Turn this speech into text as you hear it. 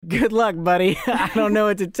Good luck, buddy. I don't know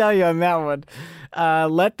what to tell you on that one.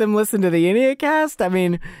 Let them listen to the EnneaCast. I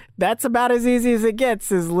mean, that's about as easy as it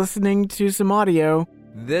gets, is listening to some audio.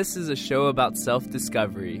 This is a show about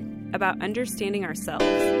self-discovery. About understanding ourselves.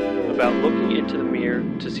 About looking into the mirror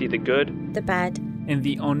to see the good, the bad, and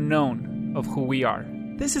the unknown of who we are.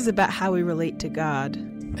 This is about how we relate to God.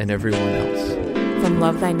 And everyone else. From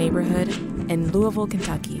Love Thy Neighborhood in Louisville,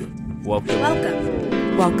 Kentucky.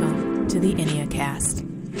 Welcome. Welcome to the EnneaCast.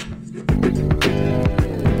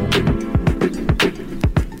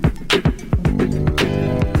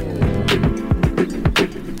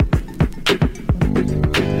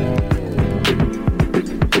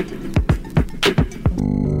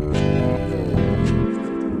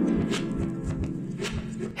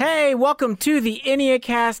 Hey, welcome to the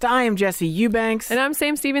EnneaCast. I am Jesse Eubanks. And I'm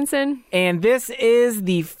Sam Stevenson. And this is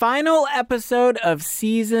the final episode of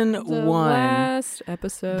Season 1. The last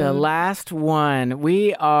episode. The last one.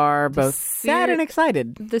 We are both sad and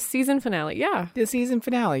excited. The season finale, yeah. The season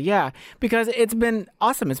finale, yeah. Because it's been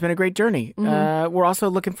awesome. It's been a great journey. Mm-hmm. We're also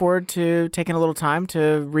looking forward to taking a little time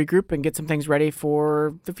to regroup and get some things ready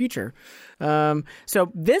for the future.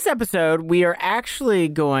 So this episode, we are actually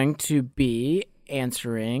going to be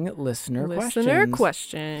answering listener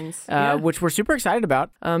questions. Yeah. Which we're super excited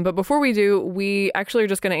about. But before we do, we actually are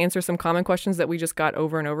just going to answer some common questions that we just got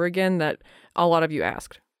over and over again that a lot of you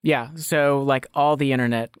asked. Yeah, so like all the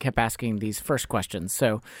internet kept asking these first questions.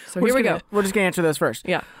 So here we go. We're just going to answer those first.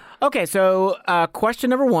 Yeah. Okay, so question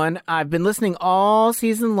number 1. I've been listening all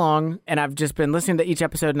season long, and I've just been listening to each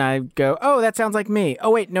episode, and I go, oh, that sounds like me.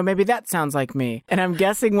 Oh, wait, no, maybe that sounds like me. And I'm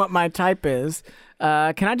guessing what my type is.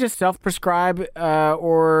 Can I just self-prescribe,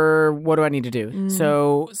 or what do I need to do? Mm-hmm.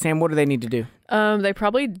 So, Sam, what do they need to do? They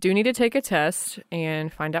probably do need to take a test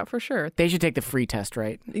and find out for sure. They should take the free test,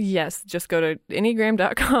 right? Yes, just go to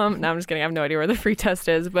Enneagram.com. No, I'm just kidding. I have no idea where the free test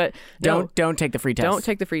is, but don't take the free test. Don't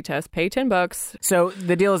take the free test. Pay $10. So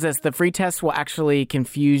the deal is this: the free test will actually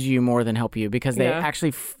confuse you more than help you, because they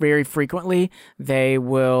actually very frequently they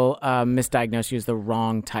will misdiagnose you as the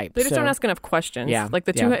wrong type. They just don't ask enough questions. Yeah, like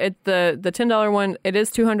the $10 one, it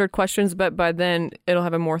is 200 questions, but by then it'll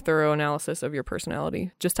have a more thorough analysis of your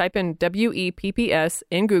personality. Just type in WEPPS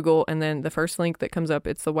in Google, and then the first link that comes up,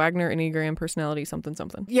 it's the Wagner Enneagram Personality something.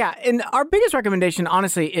 Yeah, and our biggest recommendation,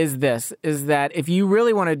 honestly, is that if you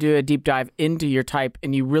really want to do a deep dive into your type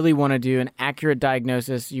and you really want to do an accurate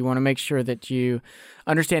diagnosis, you want to make sure that you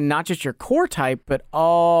understand not just your core type, but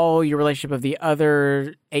all your relationship of the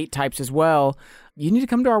other 8 types as well, you need to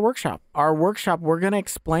come to our workshop. Our workshop, we're going to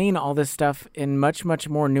explain all this stuff in much, much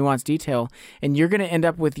more nuanced detail, and you're going to end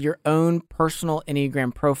up with your own personal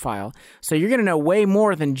Enneagram profile. So you're going to know way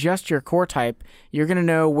more than just your core type. You're going to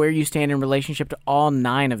know where you stand in relationship to all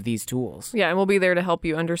 9 of these tools. Yeah, and we'll be there to help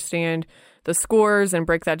you understand the scores and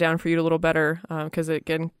break that down for you a little better, because it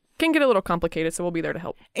can get a little complicated, so we'll be there to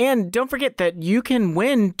help. And don't forget that you can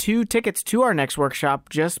win 2 tickets to our next workshop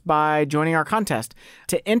just by joining our contest.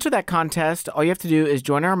 To enter that contest, all you have to do is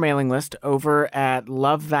join our mailing list over at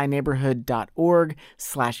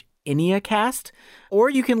lovethyneighborhood.org/EnneaCast,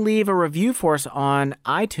 or you can leave a review for us on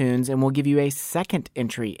iTunes, and we'll give you a second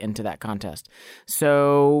entry into that contest.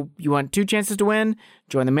 So you want 2 chances to win,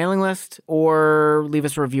 join the mailing list, or leave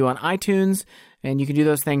us a review on iTunes. And you can do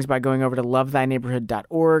those things by going over to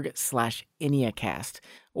lovethyneighborhood.org/EnneaCast,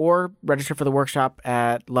 or register for the workshop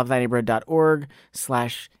at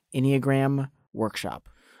lovethyneighborhood.org/Enneagram Workshop.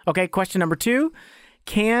 Okay, question number 2.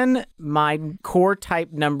 Can my core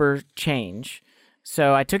type number change?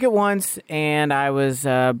 So I took it once and I was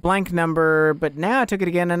a blank number, but now I took it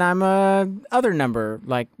again and I'm a other number.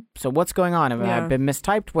 So what's going on? Have I been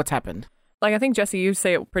mistyped? What's happened? I think, Jesse, you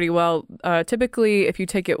say it pretty well. Typically, if you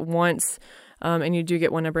take it once, and you do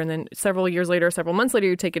get one number, and then several years later, several months later,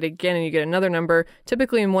 you take it again and you get another number.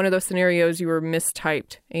 Typically, in one of those scenarios, you were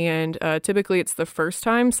mistyped, and typically it's the first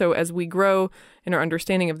time. So as we grow in our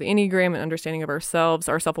understanding of the Enneagram and understanding of ourselves,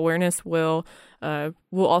 our self-awareness will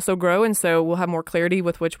also grow, and so we'll have more clarity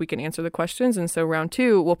with which we can answer the questions. And so round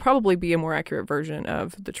 2 will probably be a more accurate version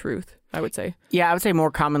of the truth, I would say. Yeah, I would say more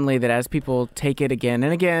commonly that as people take it again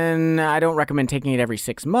and again, I don't recommend taking it every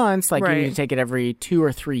 6 months. You need to take it every 2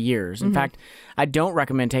 or 3 years. In fact, I don't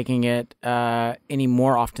recommend taking it any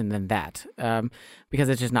more often than that, because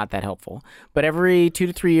it's just not that helpful. But every 2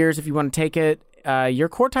 to 3 years, if you want to take it, your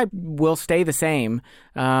core type will stay the same.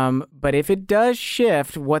 But if it does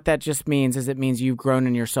shift, what that just means is it means you've grown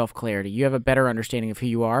in your self-clarity. You have a better understanding of who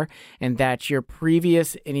you are, and that your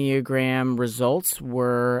previous Enneagram results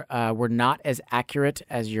were not as accurate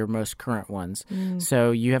as your most current ones.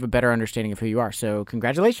 So you have a better understanding of who you are. So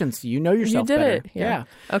congratulations. You know yourself You did better. it. Yeah.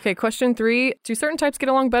 Okay, question 3. Do certain types get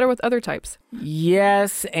along better with other types?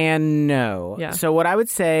 Yes and no. Yeah. So what I would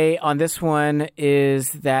say on this one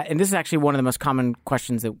is that, and this is actually one of the most common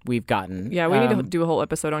questions that we've gotten. Yeah, we need to do a whole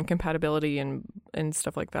episode on compatibility and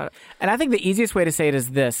stuff like that. And I think the easiest way to say it is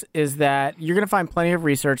this, is that you're going to find plenty of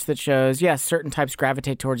research that shows, yes, certain types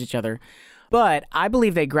gravitate towards each other. But I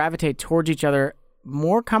believe they gravitate towards each other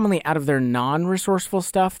more commonly out of their non-resourceful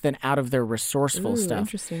stuff than out of their resourceful stuff.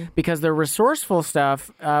 Interesting. Because their resourceful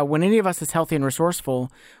stuff, when any of us is healthy and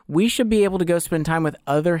resourceful, we should be able to go spend time with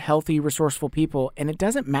other healthy, resourceful people. And it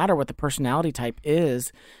doesn't matter what the personality type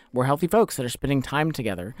is. We're healthy folks that are spending time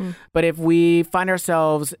together. But if we find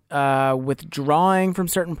ourselves withdrawing from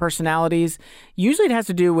certain personalities, usually it has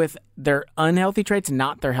to do with their unhealthy traits,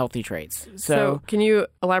 not their healthy traits. So can you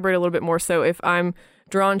elaborate a little bit more? So if I'm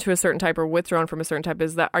drawn to a certain type or withdrawn from a certain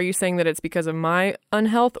type, are you saying that it's because of my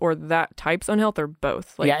unhealth or that type's unhealth, or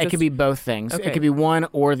both? Like it could be both things. Okay. It could be one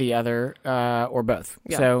or the other, or both.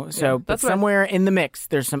 Yeah. But somewhere in the mix,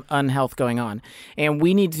 there's some unhealth going on. And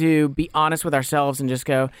we need to be honest with ourselves and just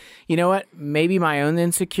go, you know what? Maybe my own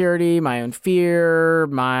insecurity, my own fear,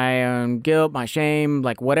 my own guilt, my shame,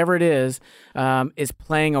 like whatever it is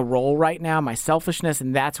playing a role right now, my selfishness,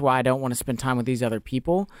 and that's why I don't want to spend time with these other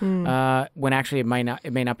people, when actually it may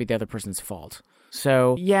not be the other person's fault.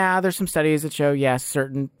 So, yeah, there's some studies that show, yes,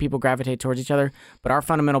 certain people gravitate towards each other, but our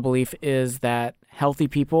fundamental belief is that healthy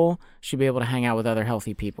people should be able to hang out with other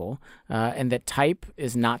healthy people, and that type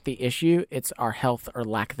is not the issue, it's our health or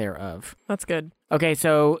lack thereof. That's good. Okay,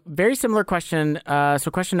 so very similar question.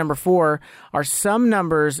 So question number 4, are some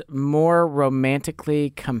numbers more romantically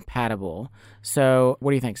compatible? So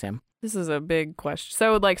what do you think, Sam? This is a big question.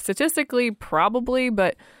 So, like, statistically, probably,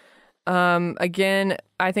 but again,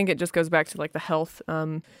 I think it just goes back to like the health.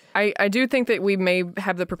 I do think that we may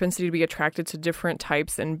have the propensity to be attracted to different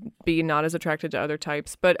types and be not as attracted to other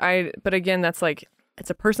types. But again, that's like, it's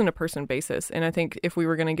a person-to-person basis. And I think if we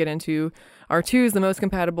were going to get into our 2's the most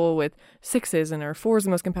compatible with 6's and our 4's the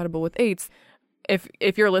most compatible with 8's,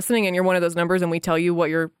 if you're listening and you're one of those numbers and we tell you what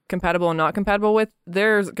you're compatible and not compatible with,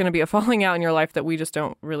 there's going to be a falling out in your life that we just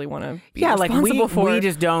don't really want to be responsible for. We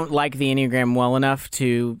just don't like the Enneagram well enough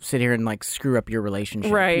to sit here and like screw up your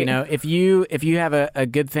relationship. Right. You know, if you have a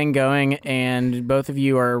good thing going and both of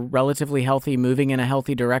you are relatively healthy, moving in a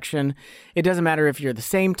healthy direction, it doesn't matter if you're the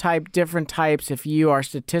same type, different types, if you are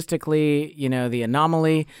statistically, the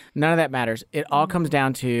anomaly, none of that matters. It all comes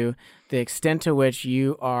down to the extent to which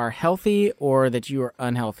you are healthy or that you are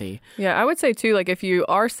unhealthy. Yeah, I would say too, like if you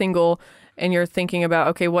are single and you're thinking about,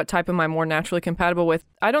 okay, what type am I more naturally compatible with?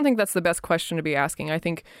 I don't think that's the best question to be asking. I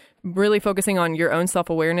think really focusing on your own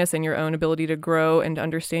self-awareness and your own ability to grow and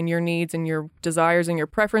understand your needs and your desires and your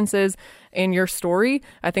preferences and your story,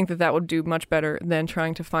 I think that would do much better than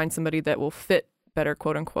trying to find somebody that will fit better,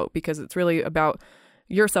 quote unquote, because it's really about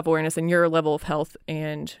your self-awareness and your level of health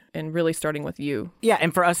and really starting with you. Yeah,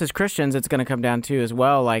 and for us as Christians, it's going to come down to as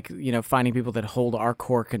well, like, finding people that hold our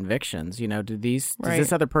core convictions. Does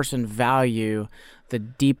this other person value the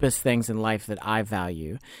deepest things in life that I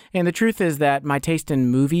value? And the truth is that my taste in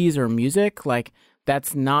movies or music, like,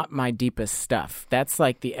 that's not my deepest stuff. That's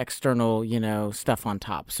like the external, stuff on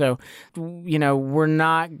top. So, we're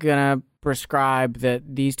not going to prescribe that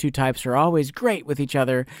these two types are always great with each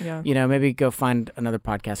other. Yeah. Maybe go find another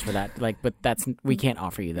podcast for that. But we can't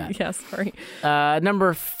offer you that. Yeah, sorry.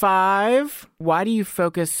 Number 5, why do you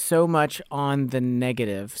focus so much on the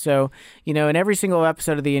negative? So, in every single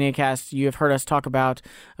episode of the Enneacast, you have heard us talk about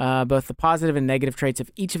both the positive and negative traits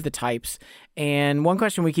of each of the types. And one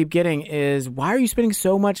question we keep getting is, why are you spending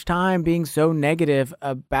so much time being so negative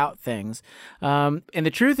about things? And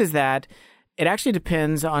the truth is that it actually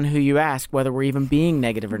depends on who you ask, whether we're even being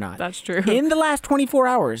negative or not. That's true. In the last 24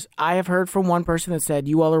 hours, I have heard from one person that said,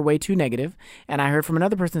 you all are way too negative. And I heard from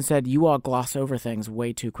another person that said, you all gloss over things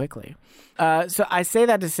way too quickly. So I say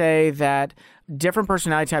that to say that different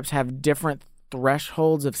personality types have different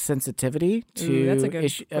thresholds of sensitivity to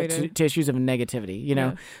issues of negativity,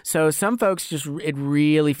 Yeah. So some folks it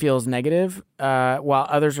really feels negative, while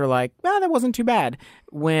others are like, well, that wasn't too bad.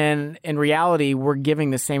 When in reality, we're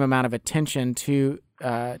giving the same amount of attention to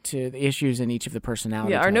the issues in each of the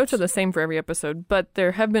personality types. Our notes are the same for every episode, but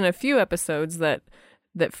there have been a few episodes that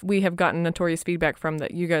we have gotten notorious feedback from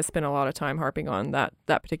that you guys spend a lot of time harping on that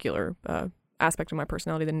particular aspect of my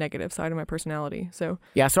personality, the negative side of my personality. So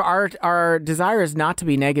Yeah, so our desire is not to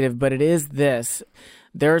be negative, but it is this.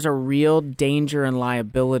 There's a real danger and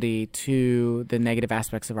liability to the negative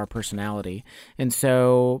aspects of our personality. And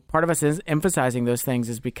so part of us is emphasizing those things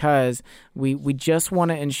is because we just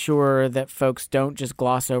want to ensure that folks don't just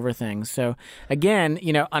gloss over things. So again,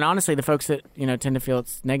 and honestly, the folks that, tend to feel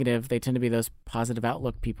it's negative, they tend to be those positive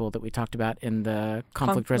outlook people that we talked about in the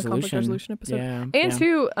conflict resolution episode. Yeah, and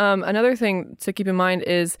too, another thing to keep in mind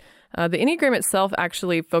is the Enneagram itself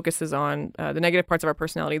actually focuses on the negative parts of our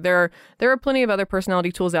personality. There are plenty of other personality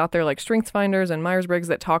tools out there like Strengthsfinders and Myers-Briggs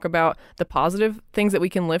that talk about the positive things that we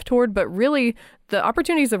can live toward, but really the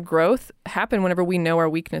opportunities of growth happen whenever we know our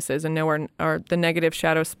weaknesses and know the negative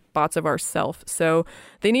shadow spots of ourself. So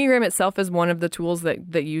the Enneagram itself is one of the tools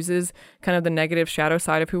that uses kind of the negative shadow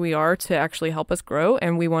side of who we are to actually help us grow,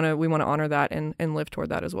 and we want to honor that and live toward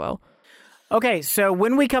that as well. Okay, so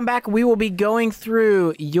when we come back, we will be going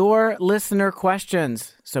through your listener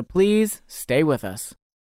questions. So please stay with us.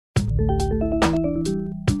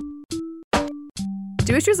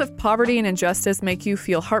 Do issues of poverty and injustice make you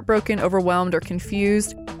feel heartbroken, overwhelmed, or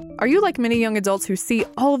confused? Are you like many young adults who see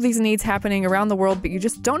all of these needs happening around the world, but you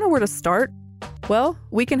just don't know where to start? Well,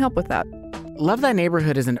 we can help with that. Love Thy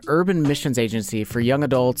Neighborhood is an urban missions agency for young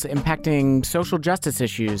adults impacting social justice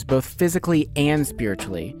issues, both physically and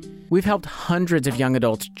spiritually. We've helped hundreds of young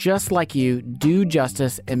adults just like you do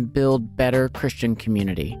justice and build better Christian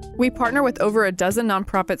community. We partner with over a dozen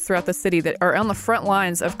nonprofits throughout the city that are on the front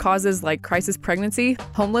lines of causes like crisis pregnancy,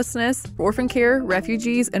 homelessness, orphan care,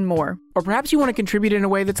 refugees, and more. Or perhaps you want to contribute in a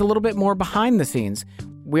way that's a little bit more behind the scenes.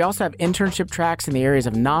 We also have internship tracks in the areas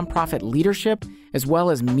of nonprofit leadership, as well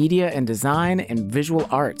as media and design and visual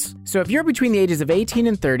arts. So if you're between the ages of 18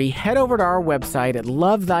 and 30, head over to our website at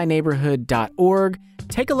lovethyneighborhood.org.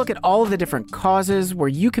 Take a look at all of the different causes where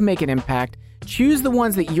you can make an impact. Choose the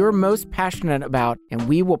ones that you're most passionate about, and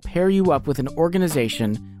we will pair you up with an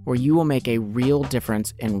organization where you will make a real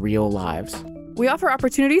difference in real lives. We offer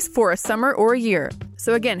opportunities for a summer or a year.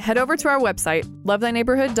 So again, head over to our website,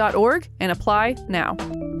 lovethyneighborhood.org, and apply now.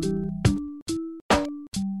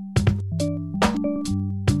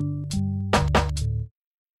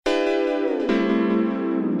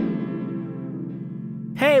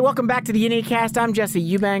 Hey, welcome back to the Unicast. I'm Jesse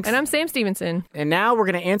Eubanks. And I'm Sam Stevenson. And now we're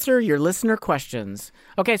going to answer your listener questions.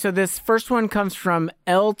 Okay, so this first one comes from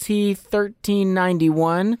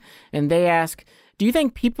LT1391, and they ask, do you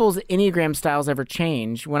think people's Enneagram styles ever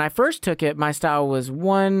change? When I first took it, my style was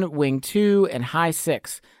 1, wing 2, and high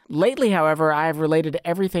 6. Lately, however, I have related to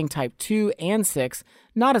everything type 2 and 6,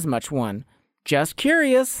 not as much 1. Just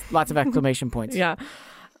curious. Lots of exclamation points. Yeah.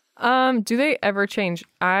 Do they ever change?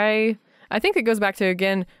 I think it goes back to,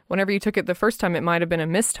 again, whenever you took it the first time, it might have been a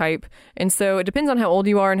mistype. And so it depends on how old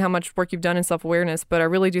you are and how much work you've done in self-awareness. But I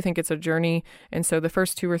really do think it's a journey. And so the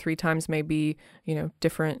first 2 or 3 times may be,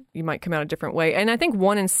 different. You might come out a different way. And I think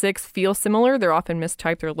 1 and 6 feel similar. They're often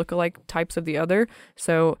mistyped. They're lookalike types of the other.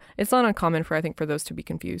 So it's not uncommon for those to be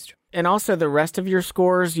confused. And also the rest of your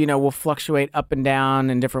scores, will fluctuate up and down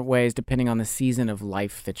in different ways depending on the season of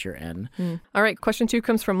life that you're in. All right. Question 2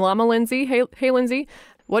 comes from Llama Lindsay. Hey, Lindsay.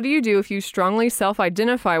 What do you do if you strongly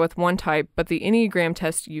self-identify with one type, but the Enneagram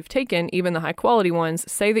test you've taken, even the high-quality ones,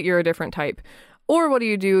 say that you're a different type? Or what do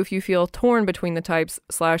you do if you feel torn between the types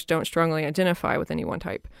 / don't strongly identify with any one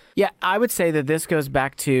type? Yeah, I would say that this goes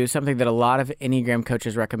back to something that a lot of Enneagram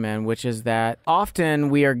coaches recommend, which is that often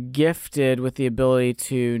we are gifted with the ability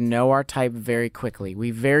to know our type very quickly.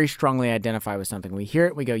 We very strongly identify with something. We hear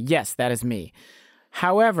it, we go, yes, that is me.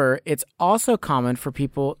 However, it's also common for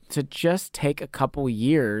people to just take a couple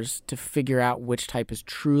years to figure out which type is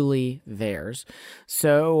truly theirs.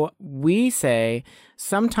 So we say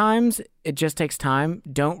sometimes it just takes time.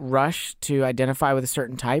 Don't rush to identify with a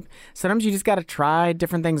certain type. Sometimes you just got to try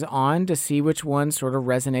different things on to see which one sort of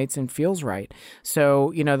resonates and feels right.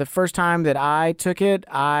 So, the first time that I took it,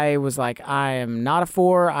 I was like, I am not a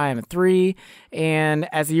 4, I am a 3. And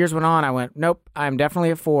as the years went on, I went, nope, I'm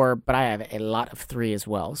definitely a 4, but I have a lot of 3 as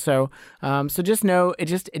well. So just know it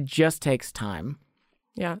just takes time.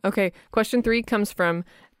 Yeah. Okay. Question 3 comes from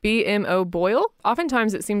BMO Boyle.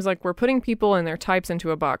 Oftentimes it seems like we're putting people and their types into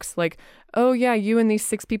a box. Like, oh yeah, you and these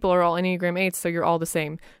 6 people are all Enneagram 8s, so you're all the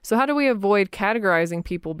same. So how do we avoid categorizing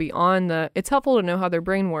people beyond it's helpful to know how their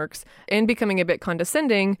brain works and becoming a bit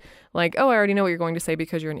condescending, like, oh, I already know what you're going to say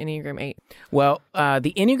because you're an Enneagram 8. Well,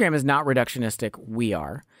 the Enneagram is not reductionistic. We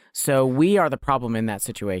are. So we are the problem in that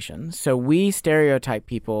situation. So we stereotype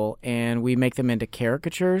people and we make them into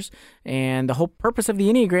caricatures. And the whole purpose of the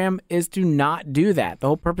Enneagram is to not do that. The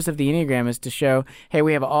whole purpose of the Enneagram is to show, hey,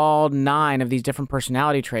 we have all 9 of these different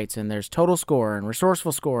personality traits, and there's total score and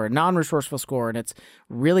resourceful score and non-resourceful score, and it's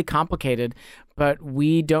really complicated. But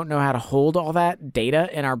we don't know how to hold all that data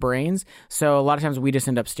in our brains. So a lot of times we just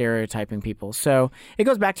end up stereotyping people. So it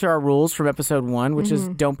goes back to our rules from episode 1, which is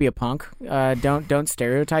don't be a punk. Don't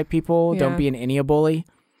stereotype people. Yeah. Don't be an Ennea bully.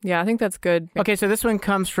 Yeah, I think that's good. Okay, so this one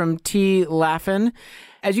comes from T. Laffin.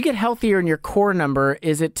 As you get healthier in your core number,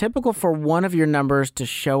 is it typical for one of your numbers to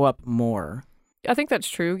show up more? I think that's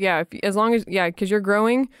true. Yeah, as long as, because you're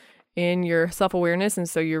growing in your self-awareness, and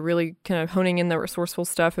so you're really kind of honing in the resourceful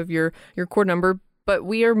stuff of your core number. But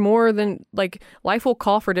we are more than, like, life will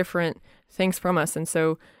call for different things from us. And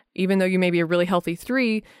so even though you may be a really healthy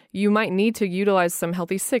 3, you might need to utilize some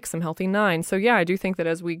healthy 6, some healthy 9. So yeah, I do think that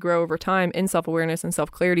as we grow over time in self-awareness and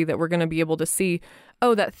self-clarity, that we're going to be able to see,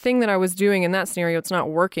 oh, that thing that I was doing in that scenario, it's not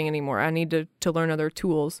working anymore. I need to learn other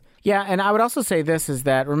tools. Yeah, and I would also say this is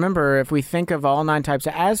that, remember, if we think of all 9 types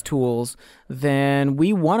as tools, then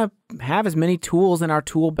we want to have as many tools in our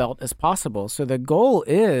tool belt as possible. So the goal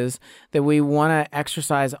is that we want to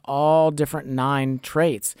exercise all different 9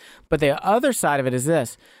 traits. But the other side of it is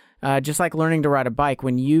this. Just like learning to ride a bike,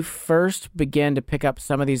 when you first begin to pick up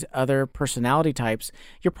some of these other personality types,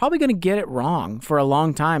 you're probably going to get it wrong for a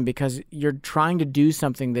long time because you're trying to do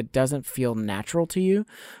something that doesn't feel natural to you.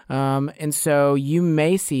 And so you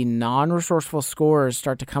may see non-resourceful scores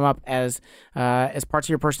start to come up as parts of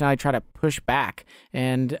your personality try to push back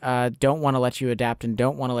and don't want to let you adapt and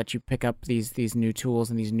don't want to let you pick up these new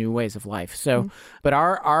tools and these new ways of life. So, but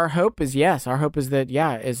our hope is, yes, our hope is that,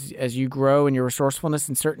 as you grow in your resourcefulness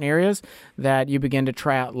in certain areas, that you begin to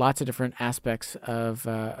try out lots of different aspects of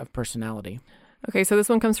personality. Okay, so this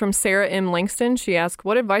one comes from Sarah M. Langston. She asked,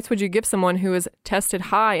 what advice would you give someone who is tested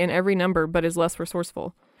high in every number but is less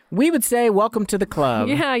resourceful? We would say, welcome to the club.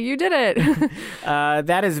 Yeah, you did it.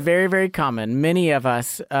 That is very, very common. Many of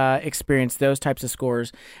us experience those types of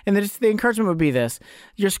scores. And the encouragement would be this.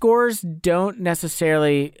 Your scores don't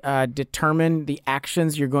necessarily determine the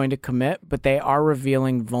actions you're going to commit, but they are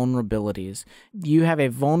revealing vulnerabilities. You have a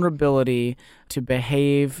vulnerability to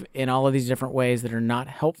behave in all of these different ways that are not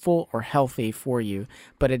helpful or healthy for you,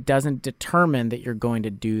 but it doesn't determine that you're going to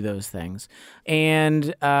do those things. And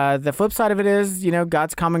the flip side of it is,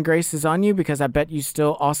 God's common grace is on you, because I bet you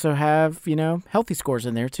still also have, healthy scores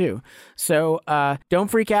in there too. So don't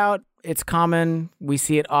freak out. It's common. We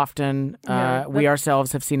see it often. We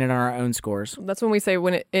ourselves have seen it on our own scores. That's when we say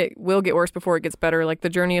when it will get worse before it gets better. Like the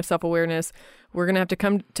journey of self-awareness, we're going to have to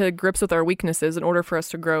come to grips with our weaknesses in order for us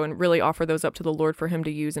to grow and really offer those up to the Lord for him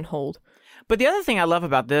to use and hold. But the other thing I love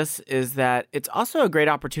about this is that it's also a great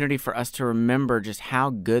opportunity for us to remember just how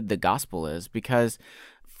good the gospel is, because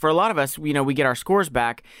for a lot of us, we get our scores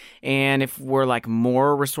back, and if we're like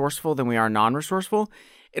more resourceful than we are non-resourceful,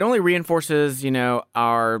 it only reinforces,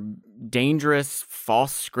 our dangerous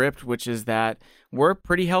false script, which is that we're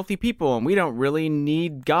pretty healthy people and we don't really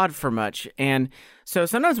need God for much. And so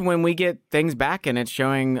sometimes when we get things back and it's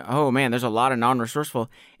showing, oh man, there's a lot of non-resourceful,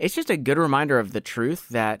 it's just a good reminder of the truth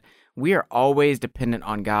that we are always dependent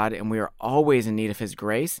on God and we are always in need of His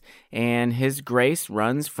grace. And His grace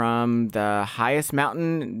runs from the highest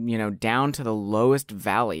mountain, down to the lowest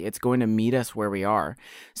valley. It's going to meet us where we are.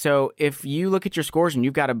 So if you look at your scores and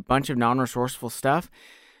you've got a bunch of non-resourceful stuff,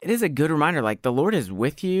 it is a good reminder, like the Lord is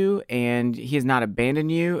with you and He has not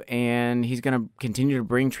abandoned you and He's going to continue to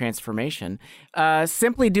bring transformation.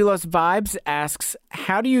 Simply Doulos Vibes asks,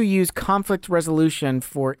 how do you use conflict resolution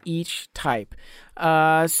for each type?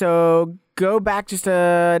 So go back just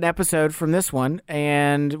an episode from this one,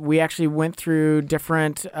 and we actually went through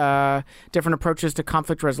different approaches to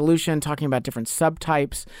conflict resolution, talking about different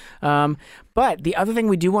subtypes. But the other thing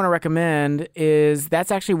we do want to recommend is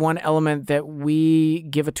that's actually one element that we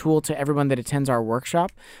give a tool to everyone that attends our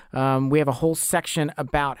workshop. We have a whole section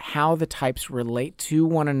about how the types relate to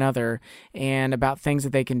one another and about things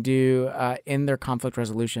that they can do in their conflict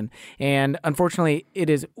resolution. And unfortunately, it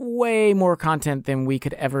is way more content than we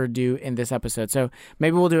could ever do in this episode. So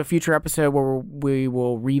maybe we'll do a future episode where we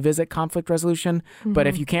will revisit conflict resolution. Mm-hmm. But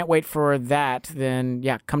if you can't wait for that, then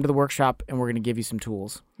come to the workshop and we're going to give you some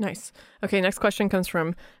tools. Nice. Okay, next question comes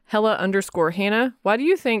from Hella_Hannah. Why do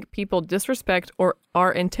you think people disrespect or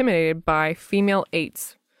are intimidated by female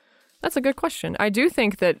 8s? That's a good question. I do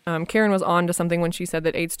think that Karen was on to something when she said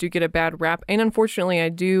that 8s do get a bad rap. And unfortunately, I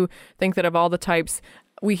do think that of all the types,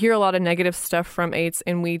 we hear a lot of negative stuff from 8s,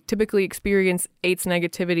 and we typically experience 8s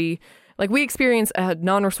negativity like we experience a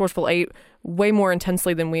non-resourceful 8 way more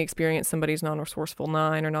intensely than we experience somebody's non-resourceful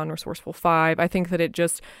 9 or non-resourceful 5. I think that it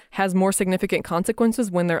just has more significant consequences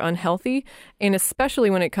when they're unhealthy, and especially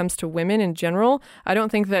when it comes to women in general. I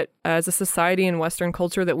don't think that as a society in Western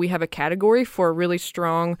culture that we have a category for a really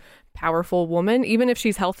strong, powerful woman, even if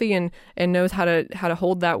she's healthy and knows how to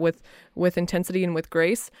hold that with intensity and with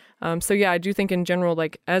grace. So yeah, I do think in general,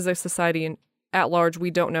 like as a society and at large,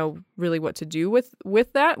 we don't know really what to do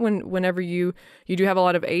with that whenever you do have a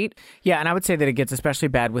lot of 8. Yeah, and I would say that it gets especially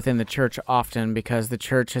bad within the church often because the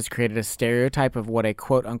church has created a stereotype of what a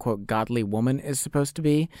quote-unquote godly woman is supposed to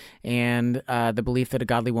be, and the belief that a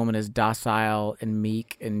godly woman is docile and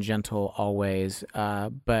meek and gentle always,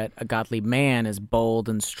 but a godly man is bold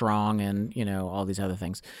and strong and, all these other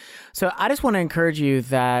things. So I just want to encourage you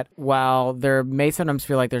that while there may sometimes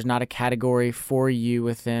feel like there's not a category for you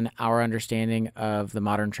within our understanding of the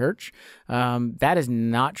modern church, that is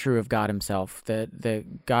not true of God himself.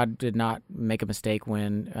 That God did not make a mistake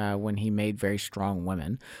when he made very strong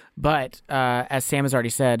women. But as Sam has already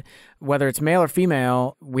said, whether it's male or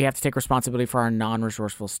female, we have to take responsibility for our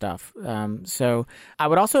non-resourceful stuff. So I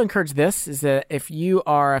would also encourage this, is that if you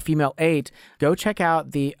are a female 8, go check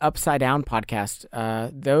out the Upside Down podcast.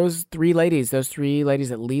 Those three ladies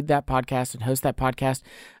that lead that podcast and host that podcast,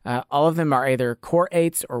 all of them are either core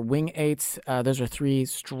 8s or wing 8s. Those are 3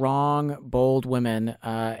 strong, bold women,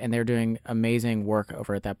 and they're doing amazing work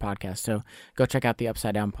over at that podcast. So go check out the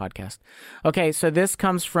Upside Down podcast. Okay, so this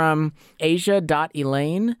comes from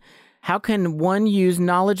Asia.Elaine. How can one use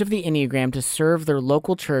knowledge of the Enneagram to serve their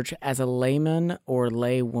local church as a layman or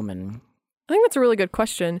lay woman? I think that's a really good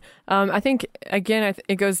question. I think, again,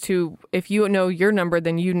 it goes to if you know your number,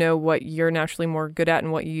 then you know what you're naturally more good at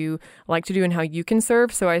and what you like to do and how you can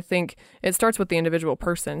serve. So I think it starts with the individual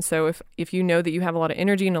person. So if you know that you have a lot of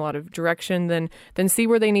energy and a lot of direction, then see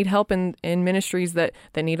where they need help in ministries that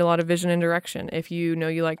need a lot of vision and direction. If you know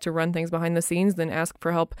you like to run things behind the scenes, then ask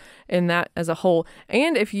for help in that as a whole.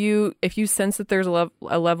 And if you sense that there's a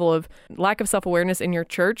level of lack of self-awareness in your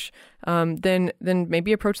church, then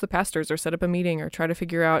maybe approach the pastors or set up a meeting or try to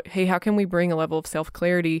figure out, hey, how can we bring a level of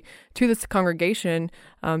self-clarity to this congregation?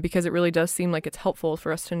 Because it really does seem like it's helpful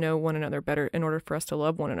for us to know one another better in order for us to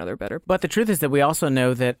love one another better. But the truth is that we also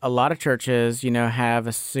know that a lot of churches, have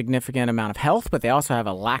a significant amount of health, but they also have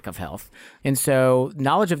a lack of health. And so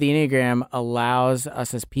knowledge of the Enneagram allows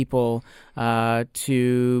us as people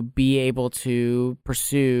to be able to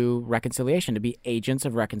pursue reconciliation, to be agents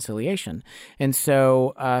of reconciliation. And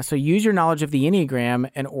so use your knowledge of the Enneagram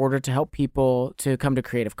in order to help people to come to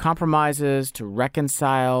creative compromises, to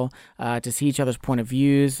reconcile, to see each other's point of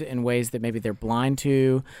views in ways that maybe they're blind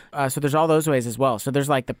to. So there's all those ways as well. So there's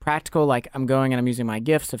like the practical, like I'm going and I'm using my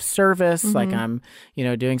gifts of service, like I'm,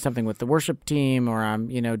 doing something with the worship team, or I'm,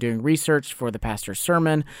 doing research for the pastor's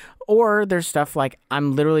sermon. Or there's stuff like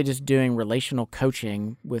I'm literally just doing relational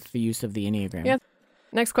coaching with the use of the Enneagram. Yeah.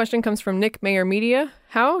 Next question comes from Nick Mayer Media.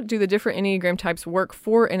 How do the different Enneagram types work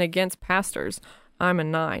for and against pastors? I'm a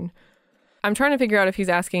 9. I'm trying to figure out if he's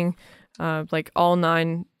asking like all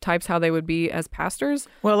 9 types, how they would be as pastors.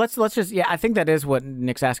 Well, let's just, I think that is what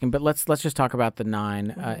Nick's asking, but let's just talk about the 9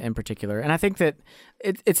 in particular. And I think that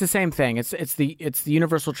it's the same thing. It's the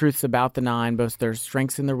universal truths about the 9, both their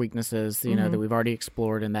strengths and their weaknesses, that we've already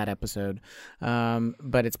explored in that episode.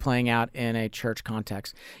 But it's playing out in a church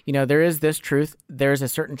context. There is this truth. There's a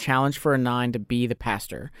certain challenge for a 9 to be the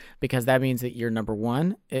pastor, because that means that you're number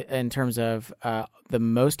 1 in terms of the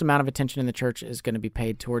most amount of attention in the church is going to be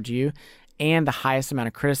paid towards you, and the highest amount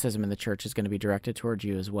of criticism in the church is going to be directed towards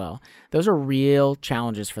you as well. Those are real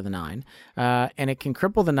challenges for the 9. And it can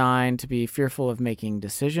cripple the 9 to be fearful of making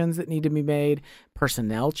decisions that need to be made,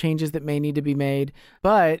 personnel changes that may need to be made.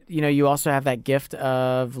 But, you also have that gift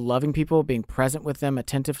of loving people, being present with them,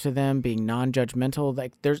 attentive to them, being non-judgmental.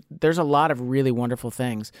 Like there's a lot of really wonderful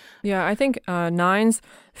things. Yeah, I think 9s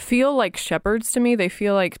feel like shepherds to me. They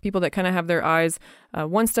feel like people that kind of have their eyes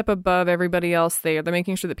one step above everybody else. They're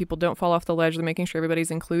making sure that people don't fall off the ledge. They're making sure everybody's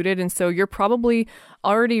included. And so you're probably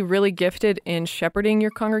already really gifted in shepherding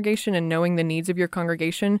your congregation and knowing the needs of your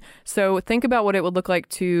congregation. So think about what it would look like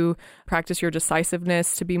to practice your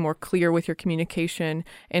decisiveness, to be more clear with your communication,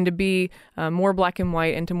 and to be more black and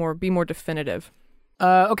white, and to be more definitive.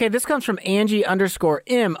 Okay, this comes from Angie_M_K.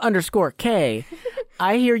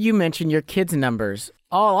 I hear you mention your kids' numbers.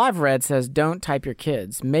 All I've read says don't type your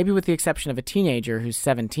kids, maybe with the exception of a teenager who's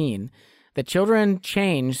 17. The children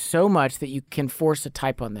change so much that you can force a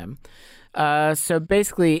type on them. So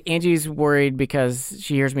basically, Angie's worried because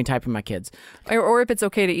she hears me typing my kids. Or if it's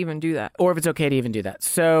okay to even do that.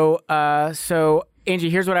 So Angie,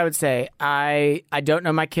 here's what I would say. I don't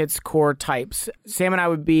know my kids' core types. Sam and I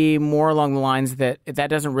would be more along the lines that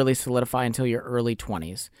doesn't really solidify until your early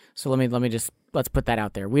 20s. So let's put that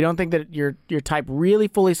out there. We don't think that your type really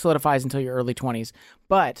fully solidifies until your early 20s,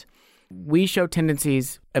 but we show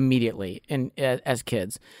tendencies immediately as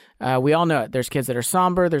kids. We all know it. There's kids that are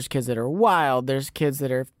somber. There's kids that are wild. There's kids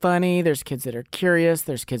that are funny. There's kids that are curious.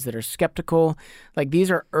 There's kids that are skeptical. Like,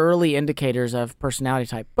 these are early indicators of personality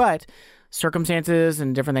type. But circumstances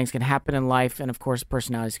and different things can happen in life, and of course,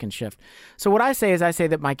 personalities can shift. So what I say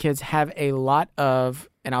that my kids have a lot of,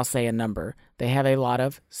 and I'll say a number, they have a lot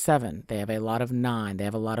of 7. They have a lot of 9. They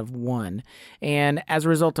have a lot of 1. And as a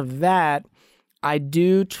result of that, I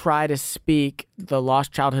do try to speak the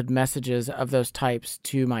lost childhood messages of those types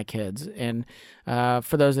to my kids. And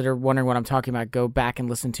for those that are wondering what I'm talking about, go back and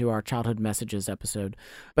listen to our childhood messages episode.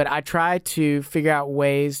 But I try to figure out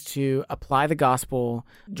ways to apply the gospel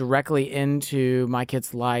directly into my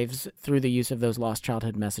kids' lives through the use of those lost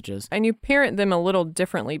childhood messages. And you parent them a little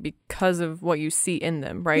differently because of what you see in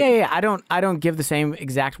them, right? Yeah. I don't give the same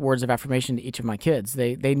exact words of affirmation to each of my kids.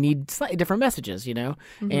 They need slightly different messages,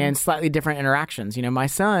 and slightly different interactions. My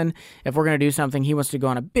son, if we're going to do something, he wants to go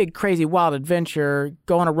on a big, crazy, wild adventure,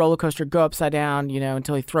 go on a roller coaster, go upside down,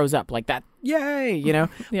 until he throws up like that. Yay, Yeah.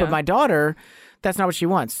 But my daughter, that's not what she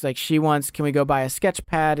wants. Like, she wants, can we go buy a sketch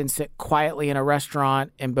pad and sit quietly in a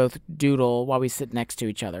restaurant and both doodle while we sit next to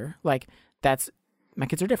each other? Like, my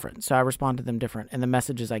kids are different, so I respond to them different, and the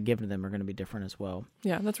messages I give to them are going to be different as well.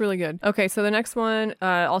 Yeah, that's really good. Okay, so the next one,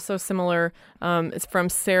 also similar, it's from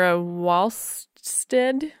Sarah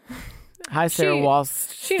Walsted. Hi, Sarah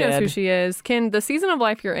Walsted. She knows who she is. Can the season of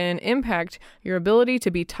life you're in impact your ability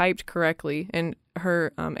to be typed correctly? And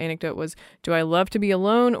her anecdote was, do I love to be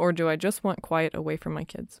alone, or do I just want quiet away from my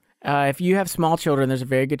kids? If you have small children, there's a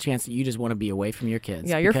very good chance that you just want to be away from your kids.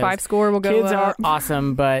 Yeah, your 5 score will go kids up. Kids are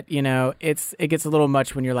awesome, but, it gets a little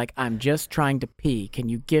much when you're like, I'm just trying to pee. Can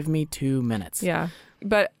you give me 2 minutes? Yeah,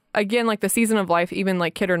 but again, like the season of life, even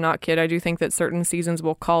like kid or not kid, I do think that certain seasons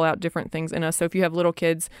will call out different things in us. So if you have little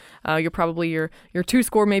kids, you're probably your 2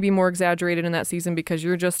 score may be more exaggerated in that season because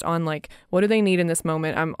you're just on like, what do they need in this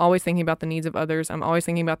moment? I'm always thinking about the needs of others. I'm always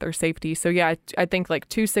thinking about their safety. So yeah, I think like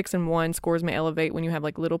 2, 6, and 1 scores may elevate when you have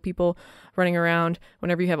like little people running around.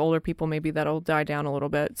 Whenever you have older people, maybe that'll die down a little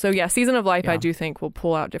bit. So yeah, season of life, I do think will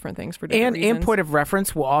pull out different things for different reasons. And point of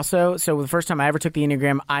reference will also, so the first time I ever took the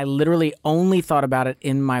Enneagram, I literally only thought about it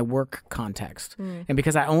in my work context. And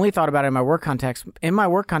because I only thought about it in my work context,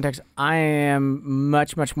 I am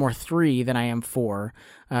much, much more 3 than I am 4,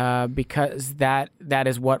 because that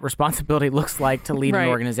is what responsibility looks like to lead an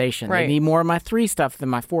organization. They need more of my 3 stuff than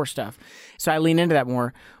my 4 stuff. So I lean into that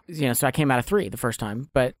more. So I came out of 3 the first time,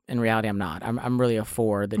 but in reality, I'm not. I'm really a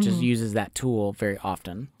 4 that just uses that tool very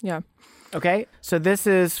often. Yeah. Okay. So this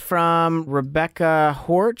is from Rebecca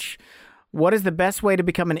Horch. What is the best way to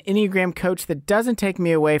become an Enneagram coach that doesn't take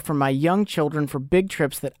me away from my young children for big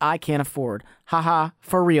trips that I can't afford? Haha,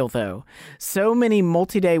 for real though. So many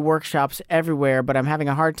multi-day workshops everywhere, but I'm having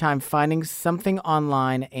a hard time finding something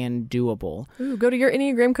online and doable. Ooh, go to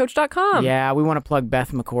yourenneagramcoach.com. Yeah, we want to plug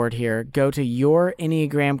Beth McCord here. Go to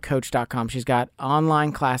yourenneagramcoach.com. She's got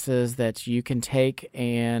online classes that you can take,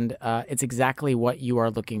 and it's exactly what you are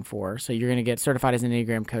looking for. So you're going to get certified as an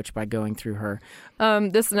Enneagram coach by going through her.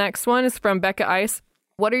 This next one is from Becca Ice.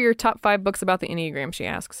 What are your top 5 books about the Enneagram, she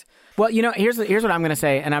asks? Well, here's what I'm going to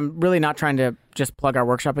say, and I'm really not trying to just plug our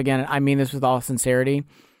workshop again. I mean this with all sincerity.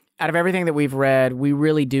 Out of everything that we've read, we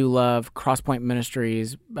really do love Crosspoint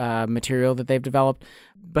Ministries material that they've developed.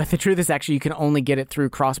 But the truth is, actually, you can only get it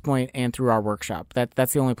through Crosspoint and through our workshop.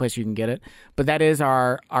 That's the only place you can get it. But that is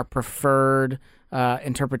our preferred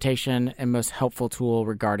interpretation and most helpful tool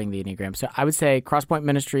regarding the Enneagram. So I would say Crosspoint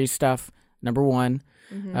Ministries stuff, number 1.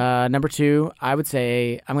 Number 2, I would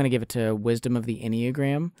say I'm going to give it to Wisdom of the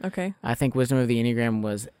Enneagram. Okay. I think Wisdom of the Enneagram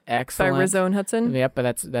was excellent. By Rizzo and Hudson? Yep,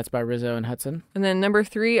 but that's by Rizzo and Hudson. And then number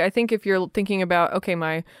 3, I think if you're thinking about, okay,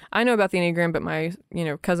 I know about the Enneagram, but my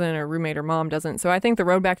cousin or roommate or mom doesn't. So I think The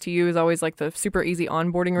Road Back to You is always like the super easy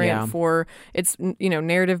onboarding rate for, it's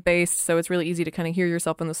narrative based, so it's really easy to kind of hear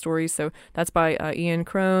yourself in the stories. So that's by Ian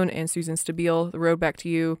Crone and Susan Stabile, The Road Back to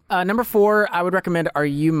You. Number 4, I would recommend Are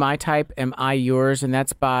You My Type? Am I Yours? And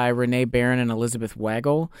that's by Renee Barron and Elizabeth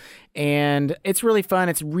Waggle. And it's really fun.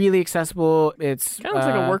 It's really accessible. It's kind of looks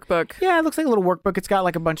like a workbook. Yeah, it looks like a little workbook. It's got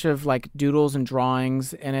like a bunch of like doodles and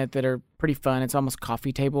drawings in it that are pretty fun. It's almost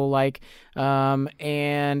coffee table like.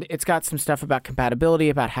 And it's got some stuff about compatibility,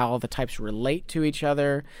 about how all the types relate to each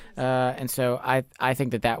other. And so I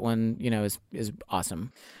think that one, is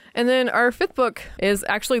awesome. And then our fifth book is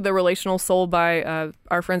actually The Relational Soul by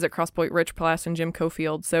our friends at Crosspoint, Rich Plass and Jim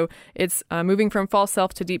Cofield. So it's moving from false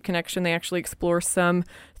self to deep connection. They actually explore some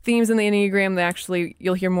themes in the Enneagram.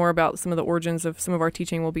 You'll hear more about some of the origins of some of our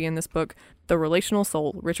teaching will be in this book, The Relational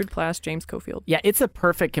Soul, Richard Plass, James Cofield. Yeah, it's a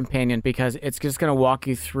perfect companion because it's just going to walk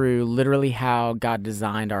you through literally how God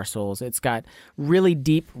designed our souls. It's got really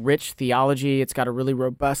deep, rich theology. It's got a really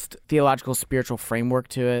robust theological, spiritual framework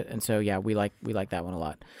to it. And so, yeah, we like that one a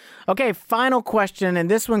lot. Okay, final question, and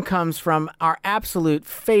this one comes from our absolute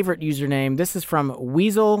favorite username. This is from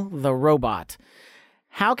Weasel the Robot.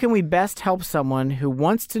 How can we best help someone who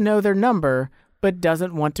wants to know their number but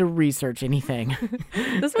doesn't want to research anything?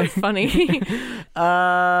 This one's funny.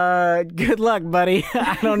 Good luck, buddy.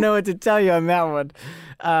 I don't know what to tell you on that one.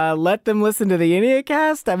 Let them listen to the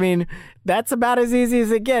Enneacast. I mean, that's about as easy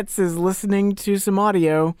as it gets, is listening to some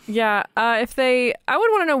audio. Yeah, I would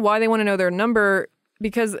want to know why they want to know their number,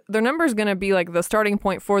 because their number is going to be like the starting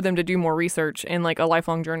point for them to do more research and like a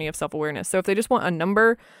lifelong journey of self-awareness. So if they just want a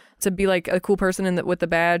number to be like a cool person with the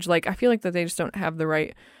badge, like I feel like that they just don't have the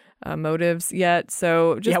right motives yet.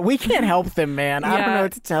 So just, yeah, we can't help them, man. I don't know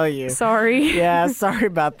what to tell you. Sorry. Yeah, sorry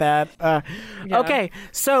about that. Okay,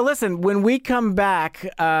 so listen, when we come back,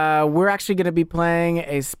 we're actually going to be playing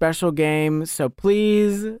a special game. So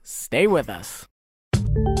please stay with us.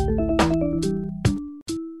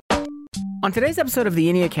 On today's episode of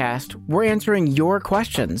the Enneacast, we're answering your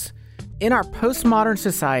questions. In our postmodern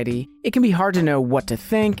society, it can be hard to know what to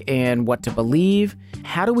think and what to believe.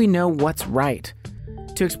 How do we know what's right?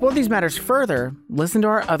 To explore these matters further, listen to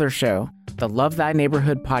our other show, the Love Thy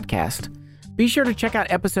Neighborhood podcast. Be sure to check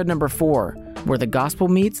out episode number 4, where the gospel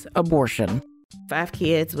meets abortion. 5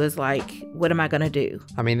 kids was like, what am I going to do?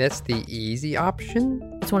 I mean, that's the easy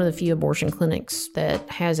option. It's one of the few abortion clinics that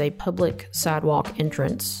has a public sidewalk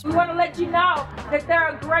entrance. We want to let you know that there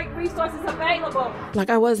are great resources available. Like,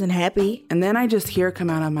 I wasn't happy, and then I just hear it come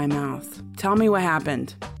out of my mouth. Tell me what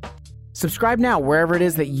happened. Subscribe now wherever it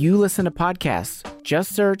is that you listen to podcasts.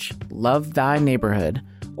 Just search Love Thy Neighborhood,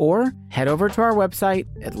 or head over to our website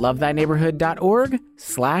at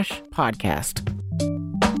lovethyneighborhood.org/podcast.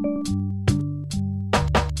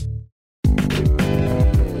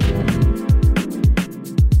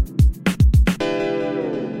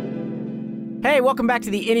 Hey, welcome back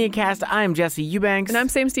to the Enneacast. I'm Jesse Eubanks. And I'm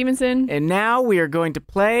Sam Stevenson. And now we are going to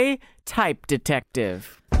play Type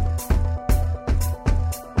Detective.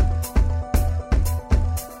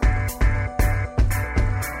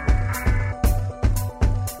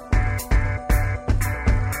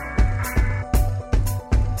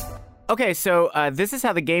 Okay, so this is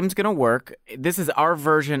how the game's going to work. This is our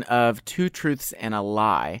version of Two Truths and a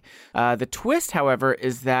Lie. The twist, however,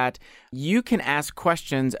 is that you can ask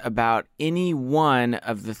questions about any one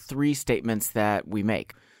of the 3 statements that we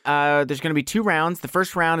make. There's going to be 2 rounds. The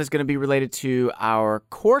first round is going to be related to our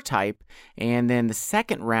core type, and then the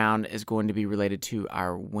second round is going to be related to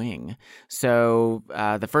our wing. So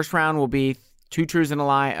the first round will be 2 truths and a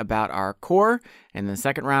lie about our core, and the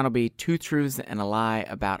second round will be 2 truths and a lie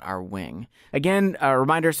about our wing. Again, a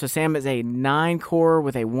reminder, so Sam is a 9 core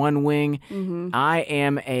with a 1 wing. Mm-hmm. I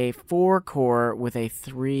am a 4 core with a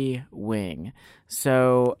 3 wing.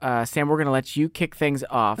 So, Sam, we're going to let you kick things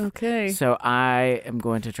off. Okay. So I am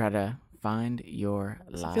going to try to find your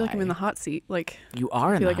lie. I feel like I'm in the hot seat. Like you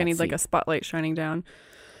are in the hot seat. I feel like I need like a spotlight shining down.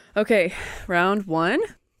 Okay, round 1.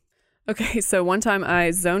 Okay, so one time I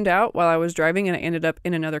zoned out while I was driving and I ended up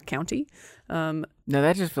in another county. No,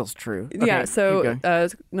 that just feels true. Okay, yeah, so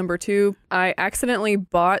number 2, I accidentally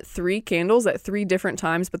bought 3 candles at 3 different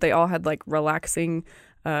times, but they all had like relaxing,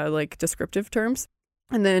 like descriptive terms.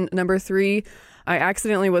 And then number 3, I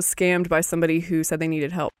accidentally was scammed by somebody who said they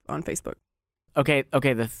needed help on Facebook. Okay,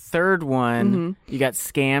 the third one, you got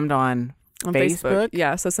scammed on Facebook?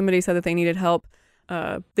 Yeah, so somebody said that they needed help.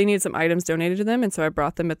 They needed some items donated to them, and so I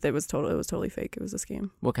brought them, but it was totally fake. It was a scam.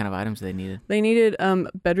 What kind of items they needed? They needed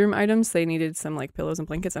bedroom items. They needed some like pillows and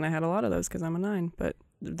blankets, and I had a lot of those because I'm a 9, but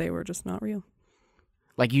they were just not real.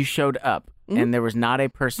 Like you showed up, and there was not a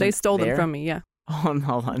person They stole there? them from me, yeah.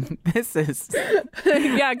 Hold on. This is...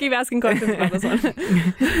 Yeah, keep asking questions about this one.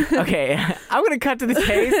 Okay, I'm going to cut to the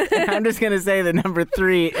chase, and I'm just going to say that number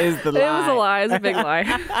 3 is the lie. It was a lie. It was a big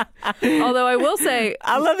lie. Although I will say...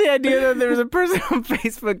 I love the idea that there was a person on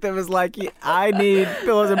Facebook that was like, I need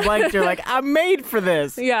pillows and blankets. You're like, I'm made for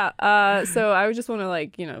this. Yeah, so I would just want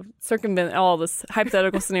to circumvent all this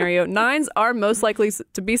hypothetical scenario. 9s are most likely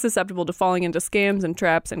to be susceptible to falling into scams and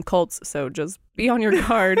traps and cults, so just be on your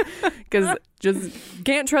guard because just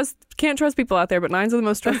can't trust people out there, but 9s are the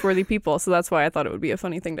most trustworthy people, so that's why I thought it would be a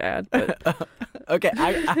funny thing to add. But Okay,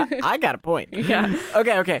 I got a point. Yeah.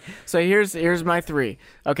 Okay. So here's my 3.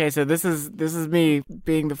 Okay, so this is me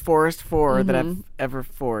being the forest 4 that I've ever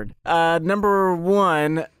forward. Number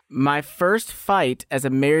 1, my first fight as a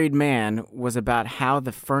married man was about how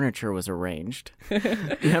the furniture was arranged.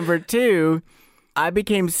 Number 2, I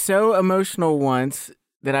became so emotional once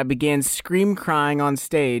that I began scream crying on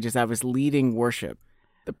stage as I was leading worship.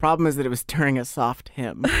 The problem is that it was during a soft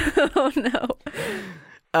hymn. Oh,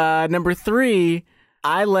 no. Number 3,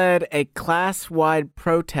 I led a class-wide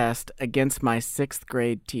protest against my 6th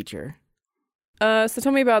grade teacher. So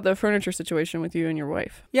tell me about the furniture situation with you and your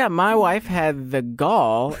wife. Yeah, my wife had the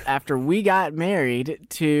gall after we got married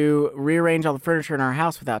to rearrange all the furniture in our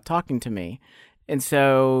house without talking to me. And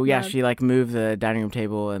so, she moved the dining room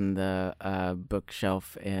table and the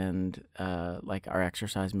bookshelf and our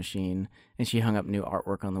exercise machine. And she hung up new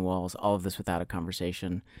artwork on the walls, all of this without a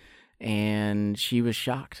conversation. And she was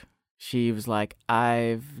shocked. She was like,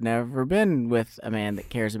 I've never been with a man that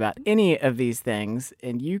cares about any of these things,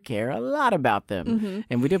 and you care a lot about them. Mm-hmm.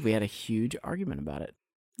 And we did. We had a huge argument about it.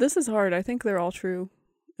 This is hard. I think they're all true.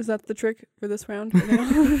 Is that the trick for this round?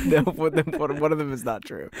 No, one of them is not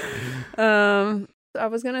true. I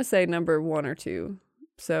was going to say number 1 or 2.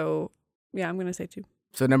 So, yeah, I'm going to say 2.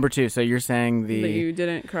 So number 2. So you're saying that you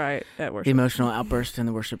didn't cry at worship. The emotional outburst in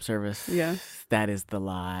the worship service. Yeah. That is the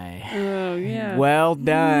lie. Oh, yeah. Well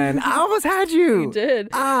done. I almost had you. You did.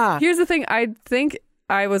 Here's the thing. I think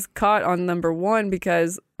I was caught on number 1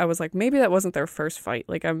 because I was like, maybe that wasn't their first fight.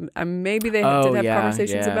 Like, maybe they did have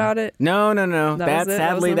conversations about it. No.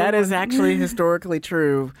 That is actually historically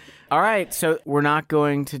true. All right. So we're not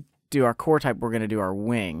going to do our core type. We're going to do our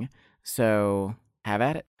wing. So have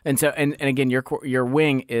at it. And so, and again, your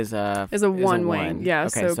wing is a 1 wing. Yeah.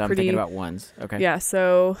 Okay. So I'm thinking about 1s. Okay. Yeah.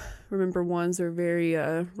 So remember, 1s are very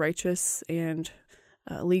righteous and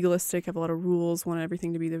legalistic, have a lot of rules, want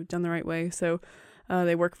everything to be done the right way. So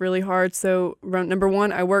they work really hard. So number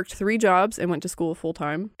 1, I worked 3 jobs and went to school full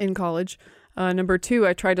time in college. Number 2,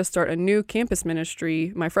 I tried to start a new campus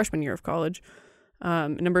ministry my freshman year of college.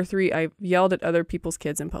 Number 3, I yelled at other people's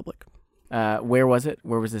kids in public. Where was it?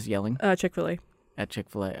 Where was this yelling? Chick-fil-A. At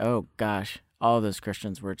Chick-fil-A. Oh, gosh. All of those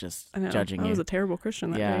Christians were just judging you. I was a terrible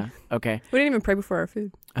Christian that day. Okay. We didn't even pray before our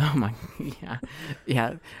food. Oh, my. Yeah.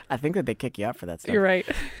 Yeah. I think that they kick you out for that stuff. You're right.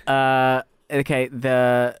 Okay.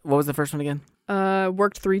 What was the first one again?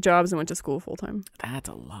 Worked 3 jobs and went to school full time. That's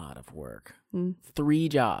a lot of work. 3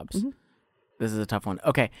 jobs. Mm-hmm. This is a tough one.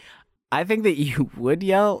 Okay. I think that you would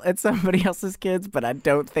yell at somebody else's kids, but I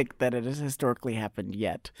don't think that it has historically happened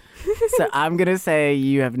yet. So I'm going to say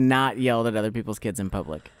you have not yelled at other people's kids in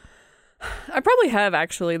public. I probably have,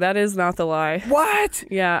 actually. That is not the lie. What?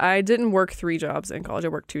 Yeah, I didn't work 3 jobs in college. I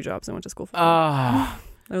worked 2 jobs and went to school full time.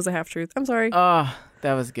 That was a half-truth. I'm sorry. Oh,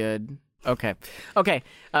 that was good. Okay.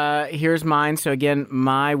 Here's mine. So again,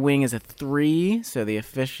 my wing is a 3. So the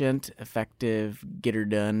efficient, effective, get her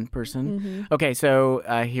done person. Mm-hmm. Okay. So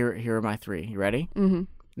here are my 3. You ready? Mm-hmm.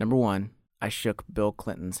 Number 1, I shook Bill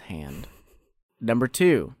Clinton's hand. Number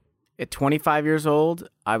 2, at 25 years old,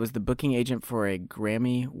 I was the booking agent for a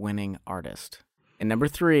Grammy-winning artist. And number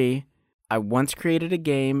 3, I once created a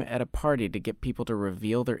game at a party to get people to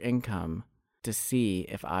reveal their income to see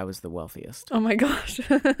if I was the wealthiest. Oh my gosh.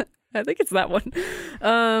 I think it's that one.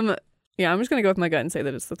 Yeah, I'm just gonna go with my gut and say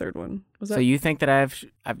that it's the 3rd one. So you think that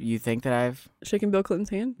I've shaken Bill Clinton's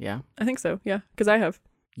hand? Yeah, I think so. Yeah, because I have.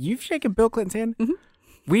 You've shaken Bill Clinton's hand? Mm-hmm.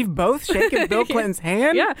 We've both shaken Bill Clinton's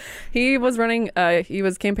hand? Yeah, he was running. He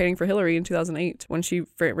was campaigning for Hillary in 2008 when she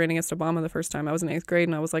ran against Obama the first time. I was in 8th grade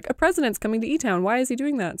and I was like, a president's coming to E-Town. Why is he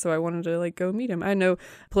doing that? So I wanted to go meet him. I had no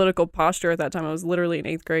political posture at that time. I was literally in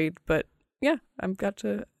 8th grade, but yeah, I've got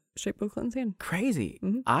to shake Bill Clinton's hand. Crazy.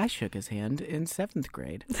 Mm-hmm. I shook his hand in 7th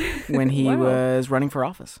grade when he was running for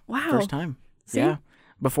office. Wow. First time. See? Yeah.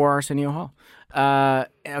 Before Arsenio Hall.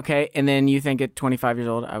 Okay. And then you think at 25 years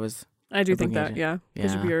old, I do think that, agent. yeah.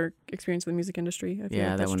 Because of your experience in the music industry. I feel yeah,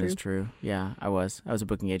 like that that's one true. is true. Yeah, I was a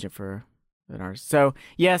booking agent for an artist. So,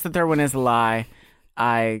 yes, the 3rd one is a lie.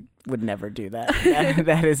 I would never do that.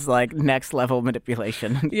 That is next level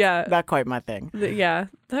manipulation. Yeah. Not quite my thing. Yeah.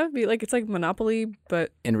 That would be it's like Monopoly,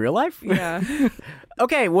 but in real life? Yeah.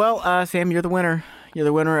 Okay, well, Sam, you're the winner. You're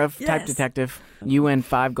the winner of Type Detective. You win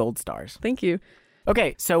 5 gold stars. Thank you.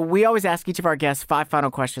 Okay, so we always ask each of our guests 5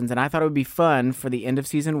 final questions, and I thought it would be fun for the end of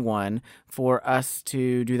season 1 for us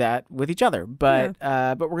to do that with each other. But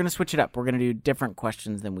we're going to switch it up. We're going to do different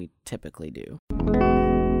questions than we typically do.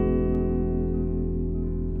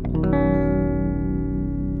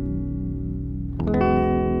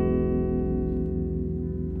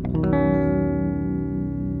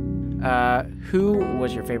 Oh Who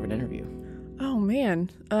was your favorite interview? Oh man.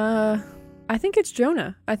 I think it's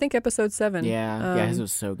Jonah. I think episode 7. Yeah, his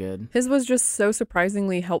was so good. His was just so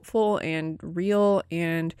surprisingly helpful and real,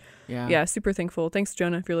 and super thankful. Thanks,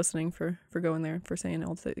 Jonah, if you're listening, for going there, for saying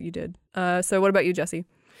all that you did. So what about you, Jesse?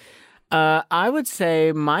 I would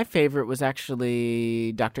say my favorite was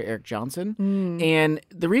actually Dr. Eric Johnson. And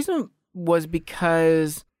the reason was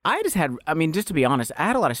because just to be honest, I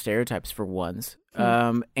had a lot of stereotypes for ones.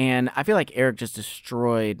 And I feel like Eric just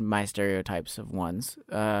destroyed my stereotypes of ones.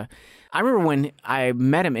 I remember when I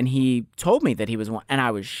met him and he told me that he was one, and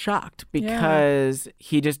I was shocked because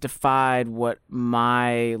he just defied what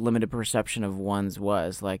my limited perception of ones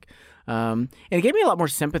was. Like, and it gave me a lot more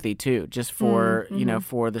sympathy too, just for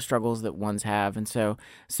for the struggles that ones have. And so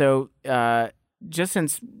just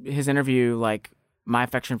since his interview, like, my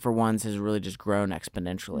affection for ones has really just grown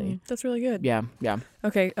exponentially. That's really good. Yeah.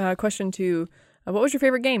 Okay, question 2. What was your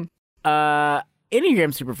favorite game?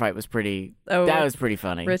 Enneagram Super Fight was that was pretty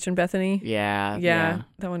funny. Rich and Bethany? Yeah.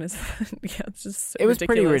 That one is, it's just it was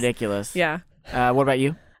pretty ridiculous. Yeah. What about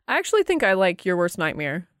you? I actually think I like Your Worst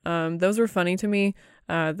Nightmare. Those were funny to me.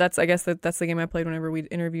 I guess that's the game I played whenever we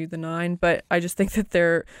interviewed the 9, but I just think that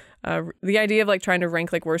they're, the idea of like trying to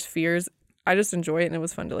rank like worst fears, I just enjoy it, and it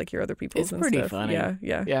was fun to like hear other people's. It's pretty stuff. funny.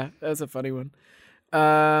 Yeah. That was a funny one.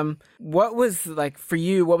 What was like for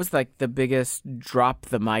you? What was like the biggest drop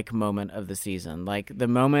the mic moment of the season? Like the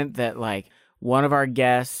moment that like one of our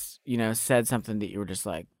guests, said something that you were just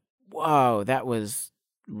like, "Whoa, that was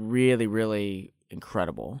really, really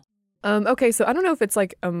incredible." Okay, so I don't know if it's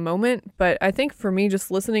like a moment, but I think for me, just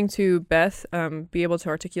listening to Beth be able to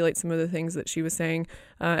articulate some of the things that she was saying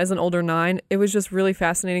as an older 9, it was just really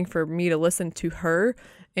fascinating for me to listen to her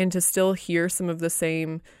and to still hear some of the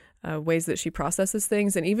same ways that she processes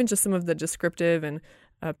things, and even just some of the descriptive and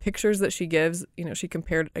pictures that she gives. She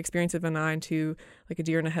compared experience of a 9 to like a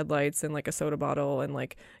deer in the headlights and like a soda bottle and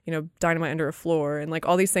like, dynamite under a floor and like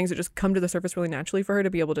all these things that just come to the surface really naturally for her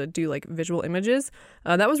to be able to do like visual images.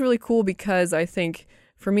 That was really cool because I think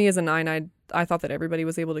for me as a 9, I thought that everybody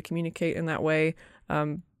was able to communicate in that way.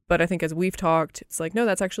 But I think as we've talked, it's like, no,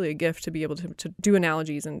 that's actually a gift to be able to do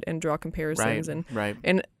analogies and draw comparisons. Right.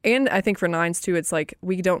 And I think for 9s too, it's like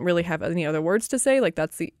we don't really have any other words to say. Like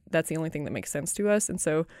that's the only thing that makes sense to us. And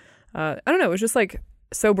so I don't know, it was just like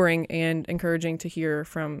sobering and encouraging to hear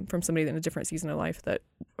from somebody in a different season of life that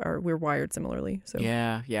we're wired similarly. So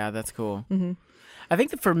yeah, that's cool. Mm-hmm. I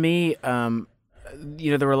think that for me,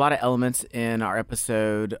 there were a lot of elements in our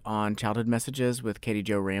episode on childhood messages with Katie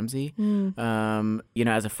Jo Ramsey.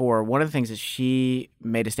 As a 4, one of the things that she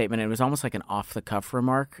made a statement, and it was almost like an off-the-cuff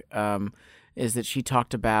remark, is that she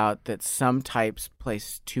talked about that some types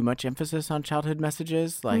place too much emphasis on childhood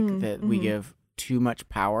messages, like that we give too much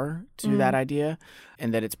power to that idea,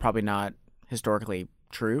 and that it's probably not historically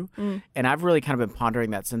true. And I've really kind of been pondering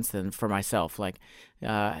that since then for myself. Like,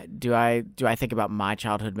 do I think about my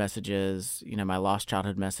childhood messages, my lost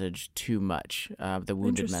childhood message too much, the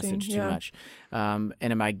wounded message too much? And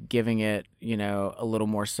am I giving it, a little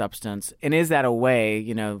more substance? And is that a way,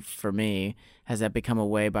 for me, has that become a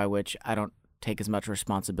way by which I don't take as much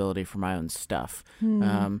responsibility for my own stuff?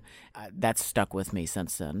 That's stuck with me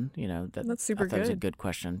since then. That's super good. That was a good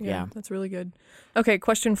question. Yeah, that's really good. Okay,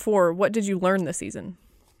 question 4. What did you learn this season?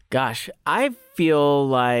 Gosh, I feel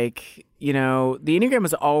like, the Enneagram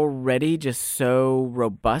is already just so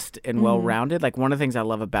robust and well-rounded. Like, one of the things I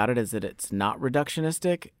love about it is that it's not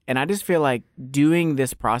reductionistic. And I just feel like doing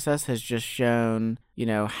this process has just shown,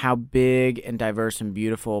 how big and diverse and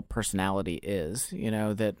beautiful personality is,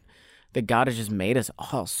 that God has just made us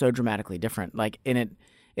all so dramatically different. Like, and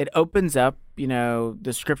it opens up,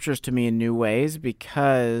 the scriptures to me in new ways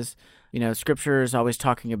because, scripture is always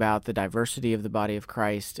talking about the diversity of the body of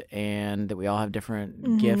Christ and that we all have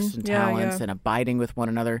different gifts and talents and abiding with one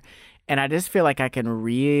another. And I just feel like I can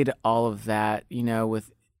read all of that,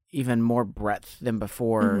 with even more breadth than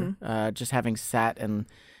before, just having sat and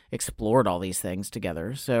explored all these things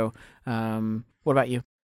together. So what about you?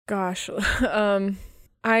 Gosh,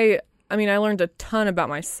 I learned a ton about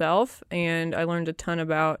myself, and I learned a ton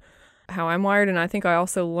about how I'm wired, and I think I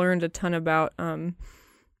also learned a ton about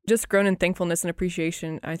just grown in thankfulness and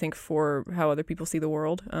appreciation, I think, for how other people see the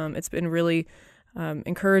world. It's been really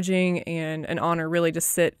encouraging and an honor, really, to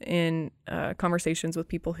sit in conversations with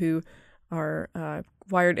people who are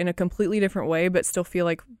wired in a completely different way, but still feel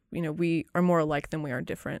like, we are more alike than we are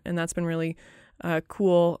different. And that's been really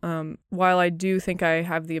cool. While I do think I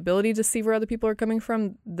have the ability to see where other people are coming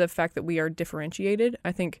from, the fact that we are differentiated,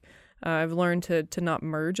 I think I've learned to not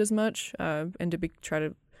merge as much and to try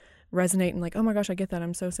to resonate and like, oh my gosh, I get that,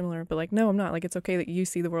 I'm so similar. But like, no, I'm not. Like, it's okay that you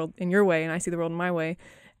see the world in your way and I see the world in my way.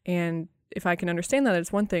 And if I can understand that,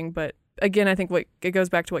 it's one thing. But again, I think it goes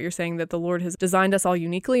back to what you're saying, that the Lord has designed us all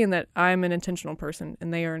uniquely, and that I'm an intentional person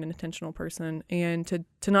and they are an intentional person, and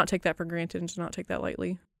to not take that for granted and to not take that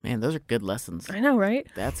lightly. Man, those are good lessons. I know, right?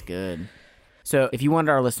 That's good. So if you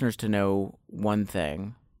wanted our listeners to know one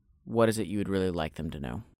thing, what is it you would really like them to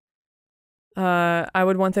know? I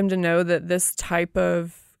would want them to know that this type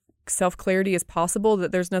of self-clarity is possible,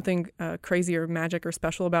 that there's nothing crazy or magic or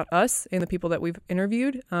special about us and the people that we've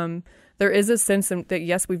interviewed. There is a sense that,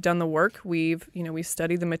 yes, we've done the work. We've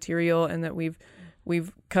studied the material, and that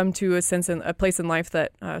we've come to a place in life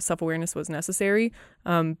that self-awareness was necessary.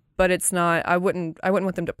 But it's not, I wouldn't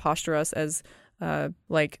want them to posture us as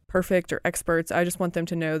like perfect or experts. I just want them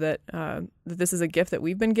to know that this is a gift that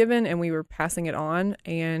we've been given, and we were passing it on,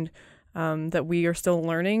 and that we are still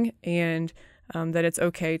learning, and that it's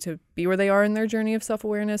okay to be where they are in their journey of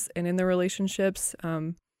self-awareness and in their relationships.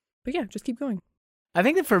 But yeah, just keep going. I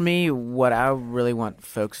think that for me, what I really want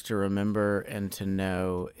folks to remember and to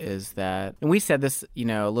know is that, and we said this,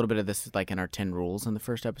 a little bit of this is like in our 10 rules in the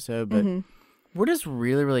first episode, but we're just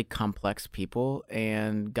really, really complex people,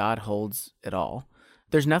 and God holds it all.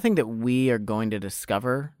 There's nothing that we are going to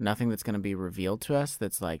discover, nothing that's going to be revealed to us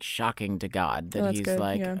that's like shocking to God, that he's good.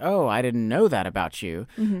 like, Yeah. oh, I didn't know that about you.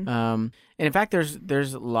 And in fact,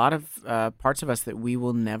 there's a lot of parts of us that we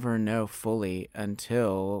will never know fully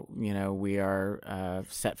until, we are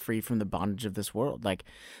set free from the bondage of this world. Like,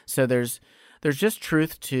 so there's just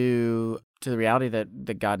truth to the reality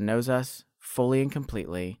that God knows us fully and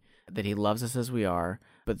completely, that he loves us as we are,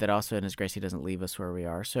 but that also in his grace he doesn't leave us where we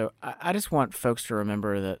are. So I just want folks to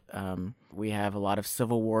remember that we have a lot of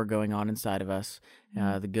civil war going on inside of us,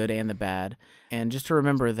 the good and the bad, and just to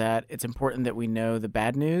remember that it's important that we know the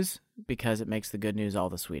bad news, because it makes the good news all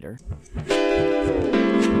the sweeter.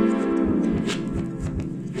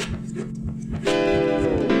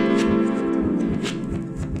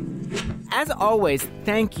 As always,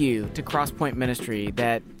 thank you to Crosspoint Ministry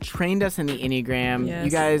that trained us in the Enneagram. Yes. You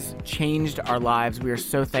guys changed our lives. We are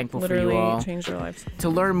so thankful for you all. Literally changed our lives. To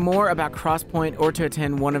learn more about Crosspoint or to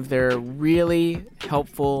attend one of their really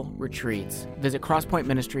helpful retreats, visit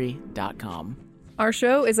crosspointministry.com. Our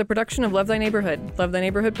show is a production of Love Thy Neighborhood. Love Thy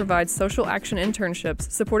Neighborhood provides social action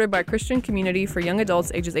internships supported by a Christian community for young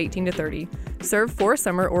adults ages 18 to 30. Serve for a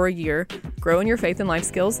summer or a year. Grow in your faith and life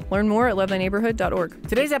skills. Learn more at lovethyneighborhood.org.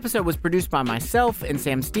 Today's episode was produced by myself and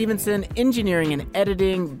Sam Stevenson, engineering and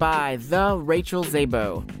editing by the Rachel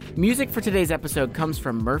Zabo. Music for today's episode comes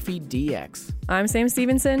from Murphy DX. I'm Sam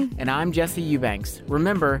Stevenson. And I'm Jesse Eubanks.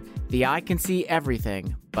 Remember, the eye can see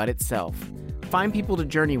everything but itself. Find people to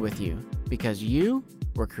journey with you, because you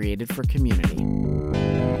were created for community.